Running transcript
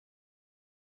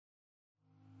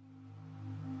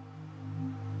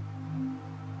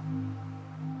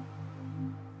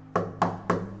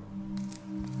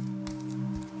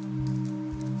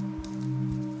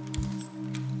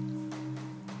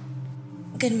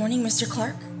Good morning, Mr.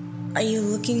 Clark. Are you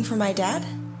looking for my dad?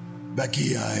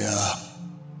 Becky, I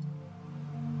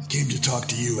came to talk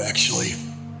to you, actually.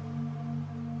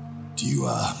 Do you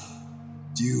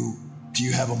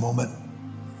have a moment?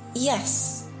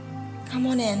 Yes. Come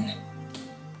on in.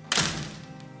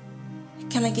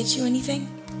 Can I get you anything?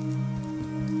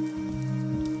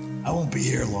 I won't be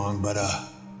here long, but,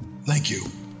 thank you.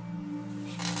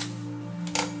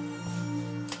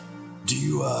 Do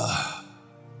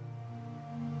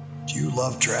you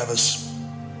love Travis?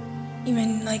 You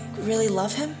mean, really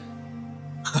love him?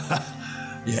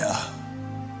 Yeah.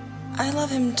 I love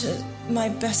him to my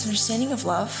best understanding of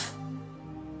love.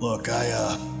 Look, I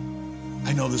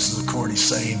know this is a corny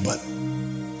saying, but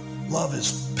love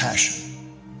is passion,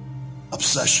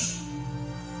 obsession,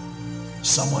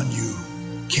 someone you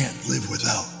can't live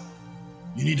without.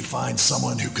 You need to find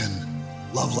someone who can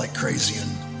love like crazy and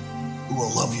who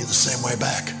will love you the same way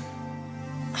back.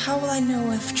 How will I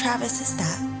know if Travis is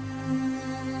that?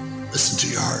 Listen to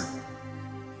your heart,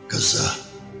 because the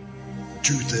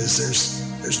truth is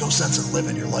there's no sense in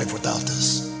living your life without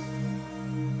this.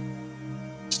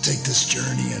 To take this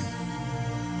journey and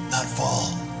not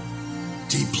fall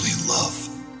deeply in love.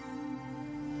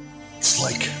 It's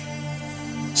like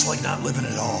not living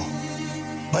at all.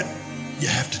 But you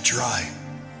have to try.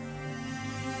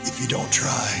 If you don't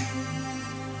try,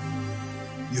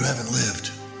 you haven't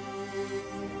lived.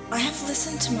 I have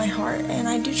listened to my heart, and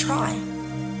I do try.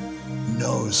 Who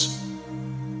knows?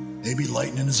 Maybe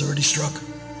lightning has already struck.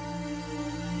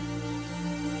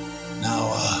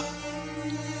 Now,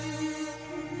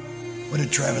 what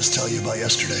did Travis tell you about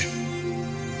yesterday?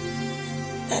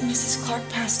 That Mrs. Clark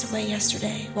passed away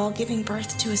yesterday while giving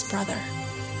birth to his brother.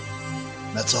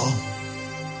 That's all?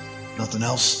 Nothing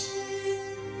else?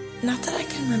 Not that I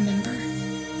can remember.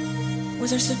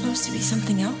 Was there supposed to be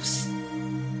something else?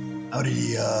 How did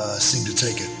he, seem to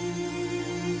take it?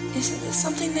 Isn't this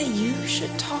something that you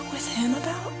should talk with him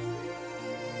about?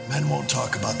 Men won't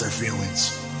talk about their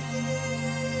feelings.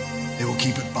 They will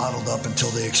keep it bottled up until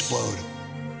they explode.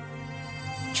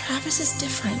 Travis is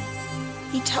different.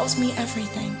 He tells me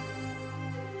everything.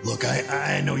 Look,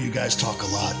 I know you guys talk a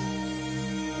lot.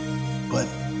 But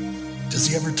does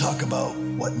he ever talk about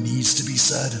what needs to be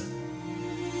said?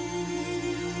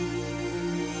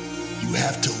 You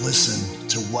have to listen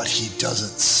to what he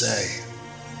doesn't say.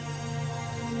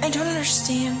 I don't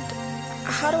understand.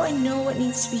 How do I know what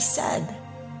needs to be said?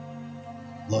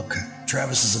 Look,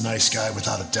 Travis is a nice guy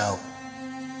without a doubt.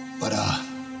 But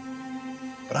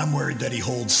I'm worried that he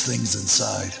holds things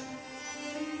inside.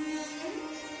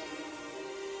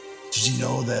 Did you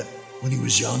know that when he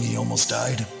was young, he almost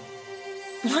died?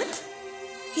 What?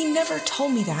 He never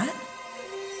told me that.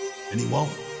 And he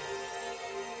won't.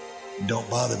 And don't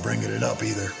bother bringing it up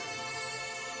either.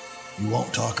 He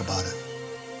won't talk about it.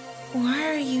 Why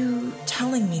are you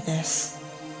telling me this?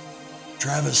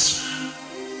 Travis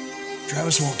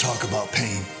won't talk about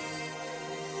pain.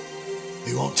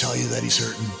 He won't tell you that he's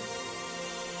hurting.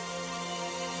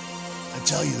 I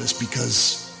tell you this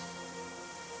because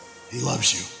he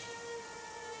loves you.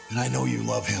 And I know you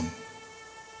love him.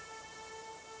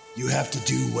 You have to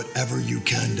do whatever you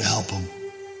can to help him.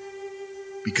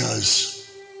 Because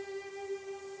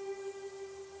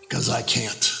I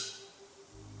can't.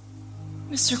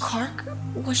 Mr. Clark,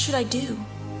 what should I do?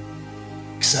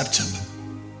 Accept him and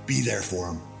be there for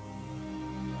him.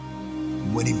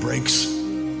 And when he breaks,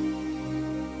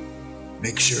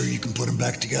 make sure you can put him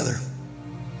back together.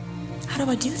 How do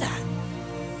I do that?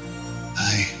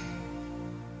 I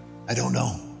don't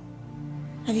know.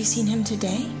 Have you seen him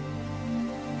today?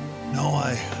 No,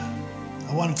 I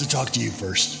wanted to talk to you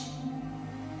first.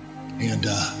 And,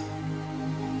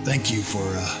 thank you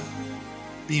for,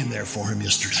 being there for him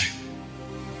yesterday.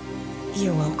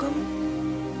 You're welcome.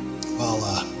 Well,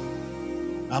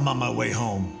 I'm on my way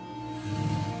home.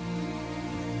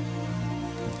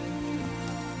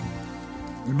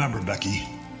 Remember, Becky,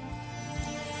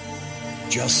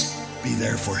 just be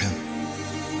there for him.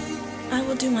 I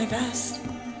will do my best.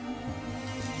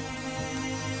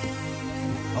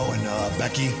 Oh, and,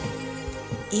 Becky?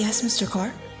 Yes, Mr.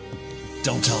 Clark?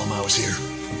 Don't tell him I was here.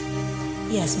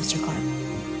 Yes, Mr. Clark.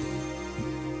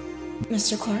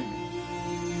 Mr. Clark?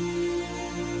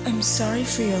 I'm sorry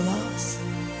for your loss.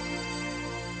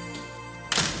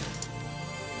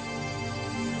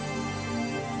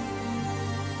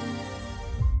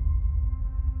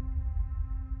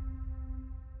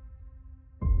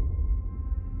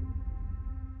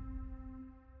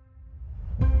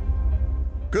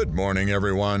 Good morning,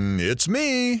 everyone. It's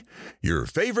me, your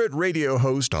favorite radio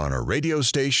host on a radio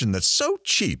station that's so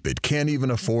cheap it can't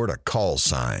even afford a call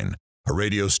sign. A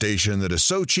radio station that is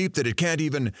so cheap that it can't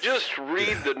even... Just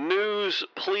read the news,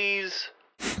 please.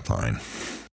 Fine.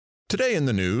 Today in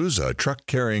the news, a truck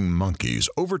carrying monkeys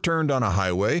overturned on a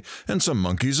highway and some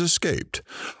monkeys escaped.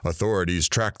 Authorities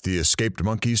tracked the escaped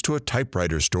monkeys to a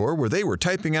typewriter store where they were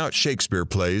typing out Shakespeare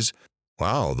plays.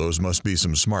 Wow, those must be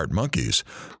some smart monkeys.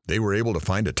 They were able to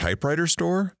find a typewriter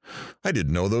store? I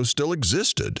didn't know those still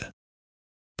existed.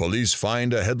 Police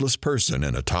find a headless person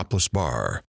in a topless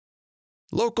bar.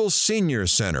 Local senior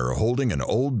center holding an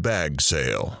old bag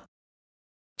sale.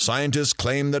 Scientists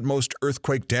claim that most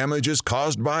earthquake damage is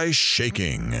caused by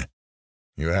shaking.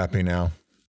 You happy now?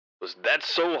 Was that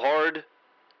so hard?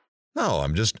 No,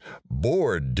 I'm just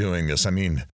bored doing this. I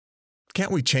mean,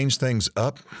 can't we change things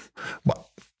up?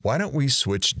 Why don't we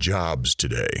switch jobs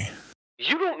today?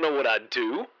 You don't know what I'd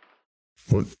do.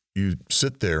 Well, you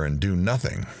sit there and do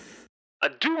nothing.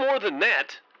 I'd do more than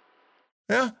that.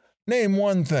 Yeah? Name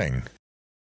one thing.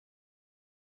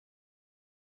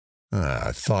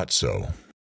 I thought so.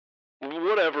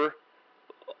 Whatever.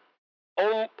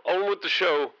 On with the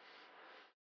show.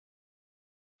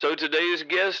 So today's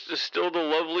guest is still the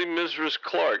lovely Mrs.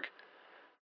 Clark.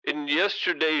 In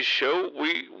yesterday's show,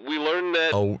 we learned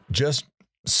that... Oh, just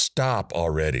stop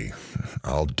already.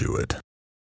 I'll do it.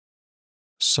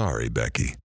 Sorry,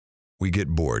 Becky. We get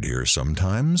bored here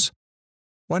sometimes.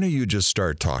 Why don't you just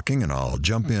start talking and I'll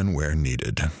jump in where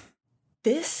needed.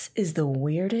 This is the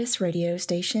weirdest radio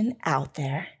station out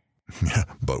there.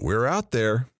 But we're out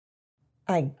there.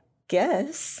 I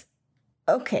guess.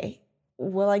 Okay,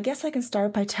 well, I guess I can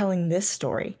start by telling this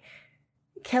story.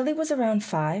 Kelly was around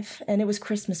 5, and it was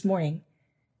Christmas morning.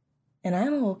 And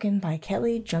I'm awoken by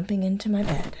Kelly jumping into my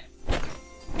bed.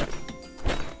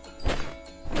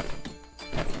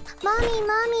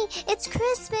 Mommy, it's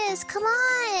Christmas, come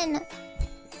on!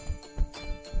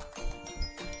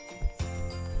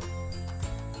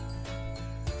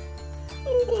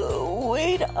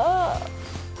 Wait up!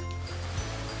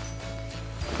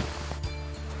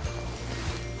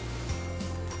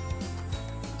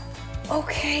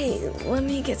 Okay, let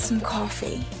me get some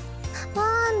coffee.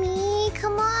 Mommy,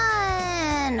 come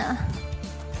on!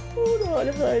 Hold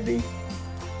on, honey.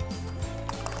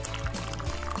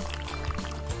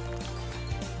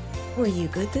 Were you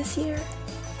good this year?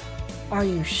 Are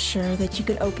you sure that you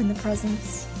can open the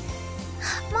presents?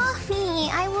 Mommy,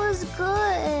 I was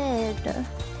good.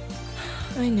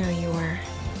 I know you were.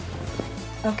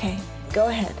 Okay, go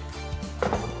ahead.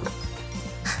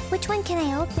 Which one can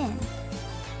I open?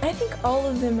 I think all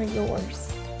of them are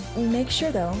yours. Make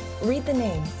sure, though, read the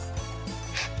names.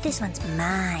 This one's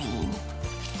mine.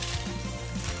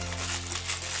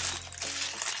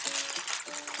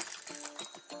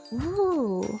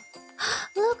 Ooh.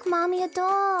 Look, Mommy, a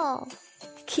doll.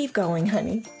 Keep going,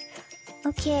 honey.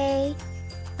 Okay.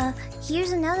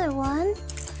 Here's another one.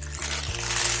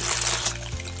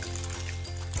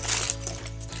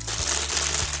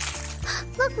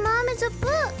 Look, Mom, it's a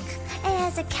book. It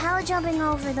has a cow jumping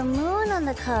over the moon on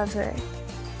the cover.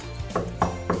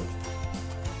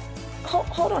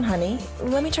 Hold on, honey.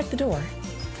 Let me check the door.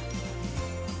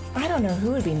 I don't know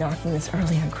who would be knocking this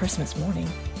early on Christmas morning.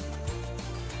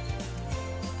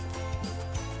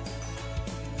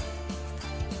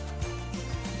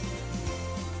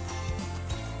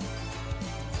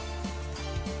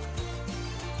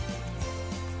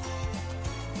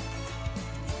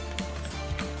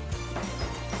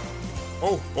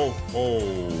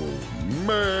 Oh,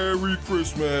 Merry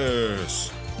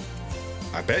Christmas!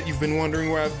 I bet you've been wondering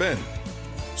where I've been.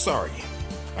 Sorry,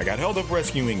 I got held up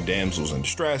rescuing damsels in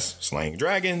distress, slaying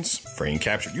dragons, freeing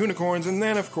captured unicorns, and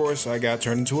then, of course, I got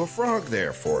turned into a frog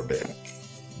there for a bit.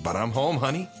 But I'm home,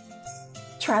 honey.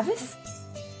 Travis?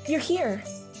 You're here.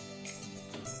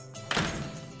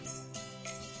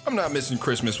 I'm not missing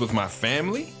Christmas with my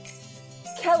family.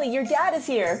 Kelly, your dad is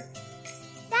here.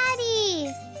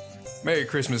 Daddy! Merry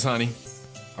Christmas, honey.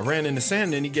 I ran into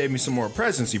Santa and he gave me some more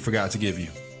presents he forgot to give you.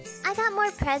 I got more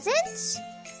presents?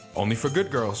 Only for good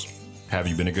girls. Have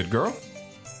you been a good girl?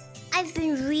 I've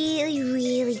been really,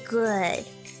 really good.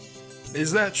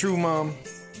 Is that true, Mom?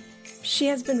 She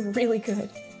has been really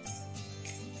good.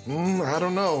 I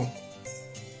don't know.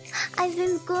 I've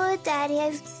been good, Daddy.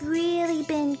 I've really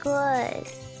been good.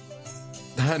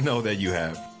 I know that you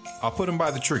have. I'll put him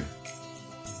by the tree.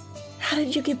 How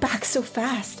did you get back so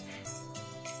fast?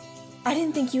 I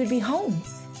didn't think you would be home.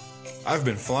 I've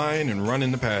been flying and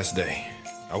running the past day.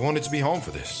 I wanted to be home for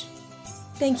this.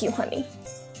 Thank you, honey.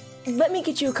 Let me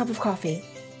get you a cup of coffee.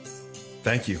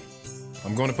 Thank you.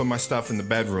 I'm going to put my stuff in the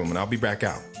bedroom and I'll be back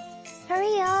out.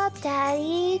 Hurry up,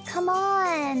 Daddy. Come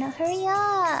on. Hurry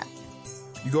up.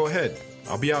 You go ahead.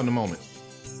 I'll be out in a moment.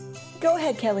 Go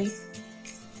ahead, Kelly.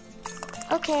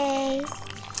 Okay.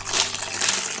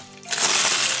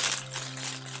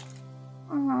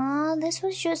 Aw, this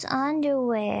was just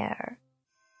underwear.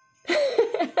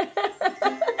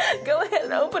 Go ahead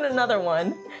and open another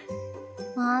one.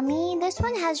 Mommy, this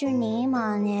one has your name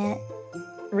on it.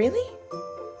 Really?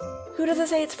 Who does it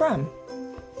say it's from?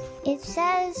 It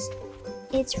says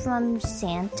it's from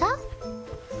Santa?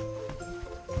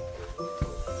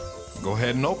 Go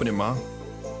ahead and open it, Mom.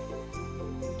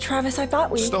 Travis, I thought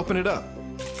we... Just open it up.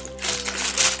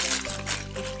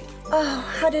 Oh,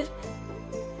 how did...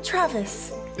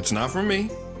 Travis. It's not from me.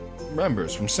 Remember,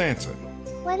 it's from Santa.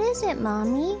 What is it,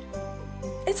 Mommy?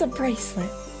 It's a bracelet.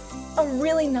 A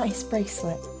really nice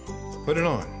bracelet. Put it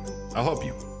on. I'll help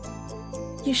you.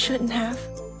 You shouldn't have.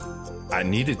 I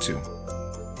needed to.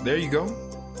 There you go.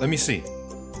 Let me see.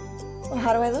 Well,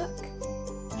 how do I look?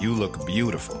 You look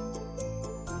beautiful.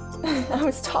 I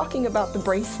was talking about the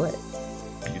bracelet.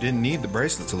 You didn't need the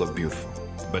bracelet to look beautiful.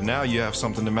 But now you have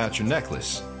something to match your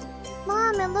necklace.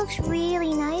 Mom, it looks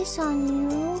really nice on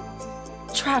you.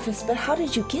 Travis, but how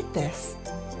did you get this?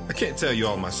 I can't tell you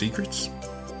all my secrets.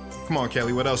 Come on,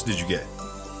 Kelly, what else did you get?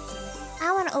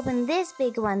 I want to open this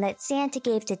big one that Santa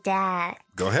gave to Dad.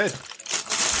 Go ahead.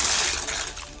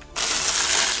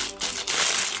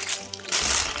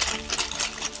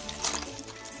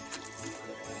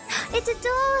 It's a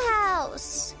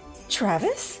dollhouse.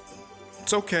 Travis?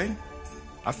 It's okay.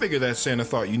 I figured that Santa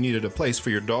thought you needed a place for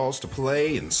your dolls to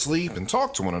play and sleep and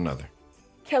talk to one another.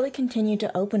 Kelly continued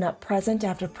to open up present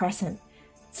after present.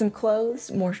 Some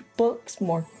clothes, more books,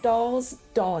 more dolls,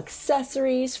 doll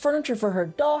accessories, furniture for her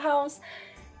dollhouse.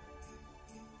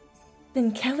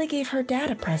 Then Kelly gave her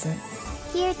dad a present.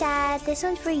 Here, Dad, this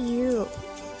one's for you.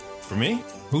 For me?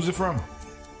 Who's it from?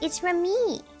 It's from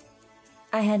me.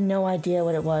 I had no idea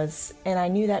what it was, and I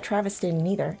knew that Travis didn't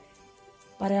either.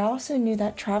 But I also knew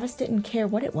that Travis didn't care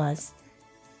what it was.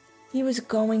 He was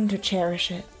going to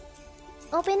cherish it.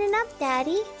 Open it up,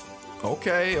 Daddy.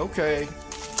 Okay.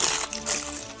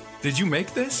 Did you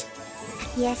make this?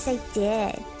 Yes, I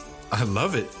did. I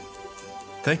love it.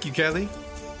 Thank you, Kelly.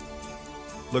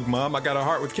 Look, Mom, I got a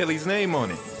heart with Kelly's name on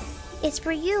it. It's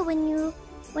for you when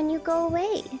you go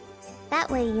away. That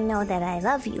way you know that I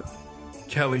love you.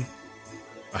 Kelly,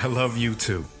 I love you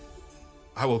too.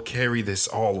 I will carry this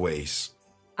always.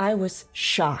 I was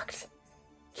shocked.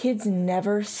 Kids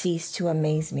never cease to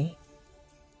amaze me.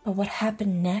 But what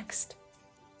happened next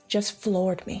just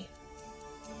floored me.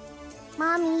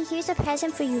 Mommy, here's a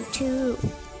present for you too.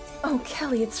 Oh,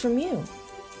 Kelly, it's from you.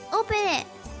 Open it.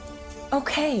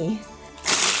 Okay.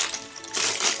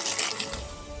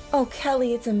 Oh,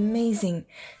 Kelly, it's amazing.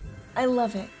 I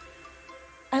love it.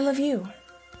 I love you.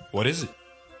 What is it?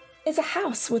 It's a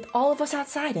house with all of us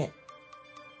outside it.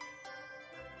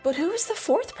 But who's the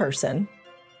fourth person?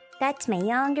 That's my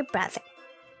younger brother.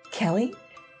 Kelly,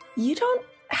 you don't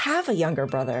have a younger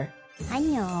brother. I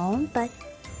know, but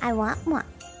I want one.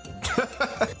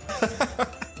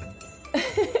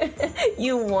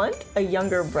 You want a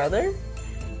younger brother?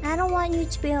 I don't want you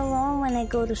to be alone when I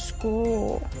go to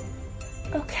school.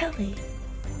 Oh, Kelly.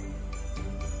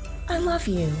 I love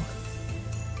you.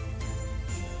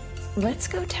 Let's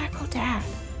go tackle Dad.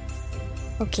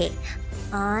 Okay,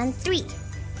 on 3.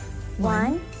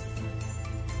 1,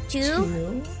 2,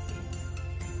 2,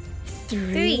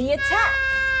 3. 3. Attack!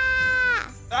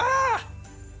 Ah!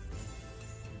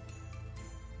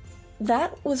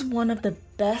 That was one of the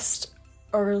best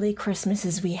early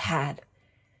Christmases we had.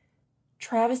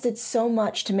 Travis did so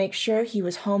much to make sure he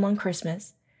was home on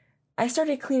Christmas. I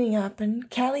started cleaning up,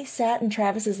 and Callie sat in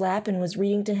Travis's lap and was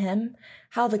reading to him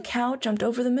how the cow jumped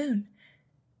over the moon.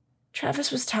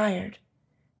 Travis was tired,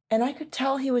 and I could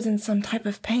tell he was in some type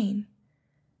of pain.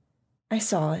 I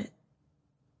saw it,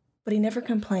 but he never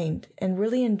complained and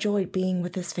really enjoyed being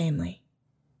with his family.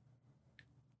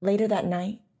 Later that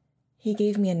night, he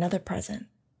gave me another present,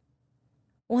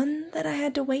 one that I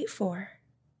had to wait for.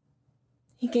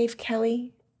 He gave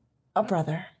Kelly a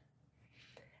brother.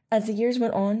 As the years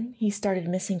went on, he started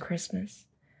missing Christmas,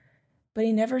 but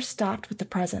he never stopped with the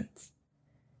presents.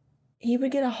 He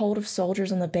would get a hold of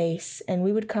soldiers on the base, and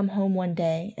we would come home one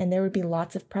day, and there would be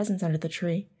lots of presents under the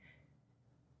tree.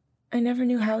 I never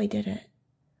knew how he did it,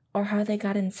 or how they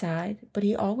got inside, but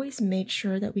he always made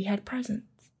sure that we had presents.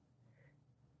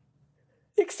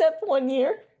 Except one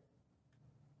year,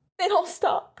 it all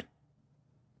stopped.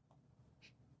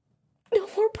 No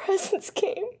more presents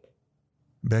came.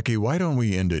 Becky, why don't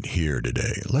we end it here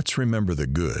today? Let's remember the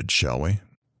good, shall we?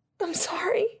 I'm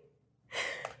sorry.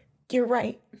 You're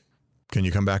right. Can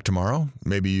you come back tomorrow?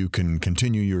 Maybe you can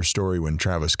continue your story when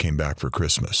Travis came back for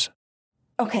Christmas.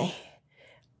 Okay.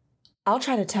 I'll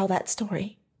try to tell that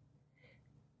story.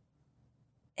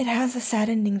 It has a sad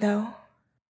ending, though.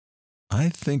 I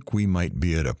think we might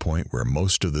be at a point where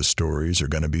most of the stories are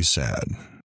going to be sad.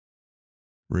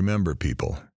 Remember,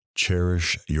 people,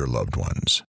 cherish your loved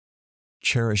ones.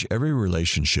 Cherish every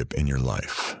relationship in your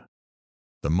life.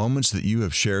 The moments that you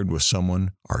have shared with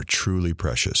someone are truly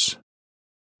precious.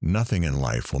 Nothing in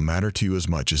life will matter to you as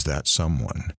much as that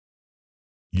someone.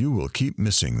 You will keep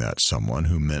missing that someone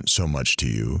who meant so much to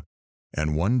you,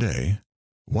 and one day,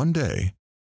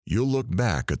 you'll look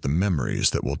back at the memories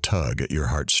that will tug at your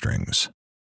heartstrings.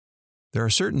 There are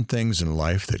certain things in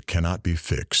life that cannot be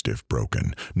fixed if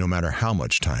broken, no matter how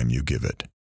much time you give it.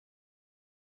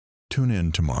 Tune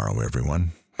in tomorrow,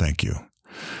 everyone. Thank you.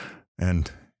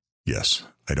 And yes,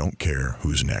 I don't care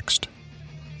who's next.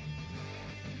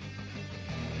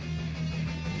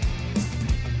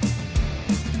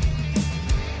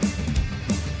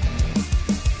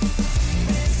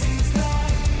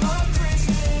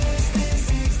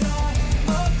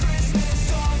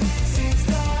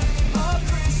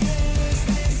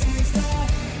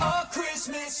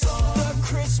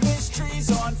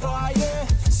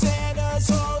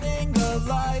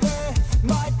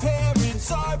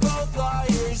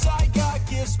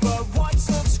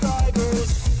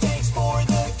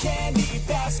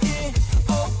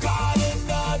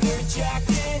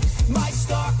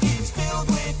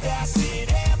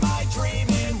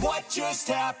 Just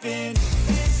happened.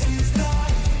 This is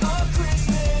not a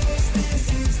Christmas.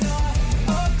 This is not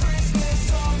a Christmas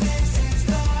song. This is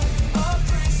not a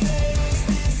Christmas.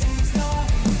 This is not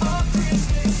a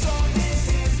Christmas song. This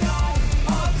is not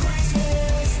a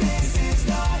Christmas. This is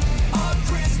not a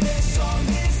Christmas song.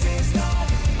 This is not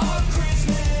a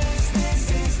Christmas. This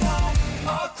is not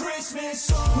a Christmas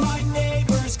song. My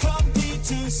neighbors compete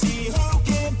to see who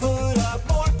can put up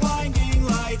more blinding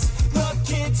lights. The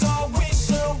kids all wish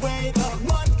away the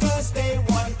month 'cause they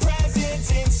want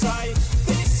presents in sight.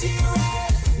 This year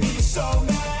had me so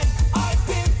mad, I've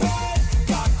been bad,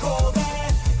 got cold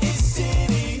that is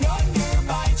sitting under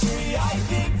my tree. I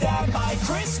think that my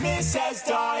Christmas has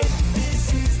died.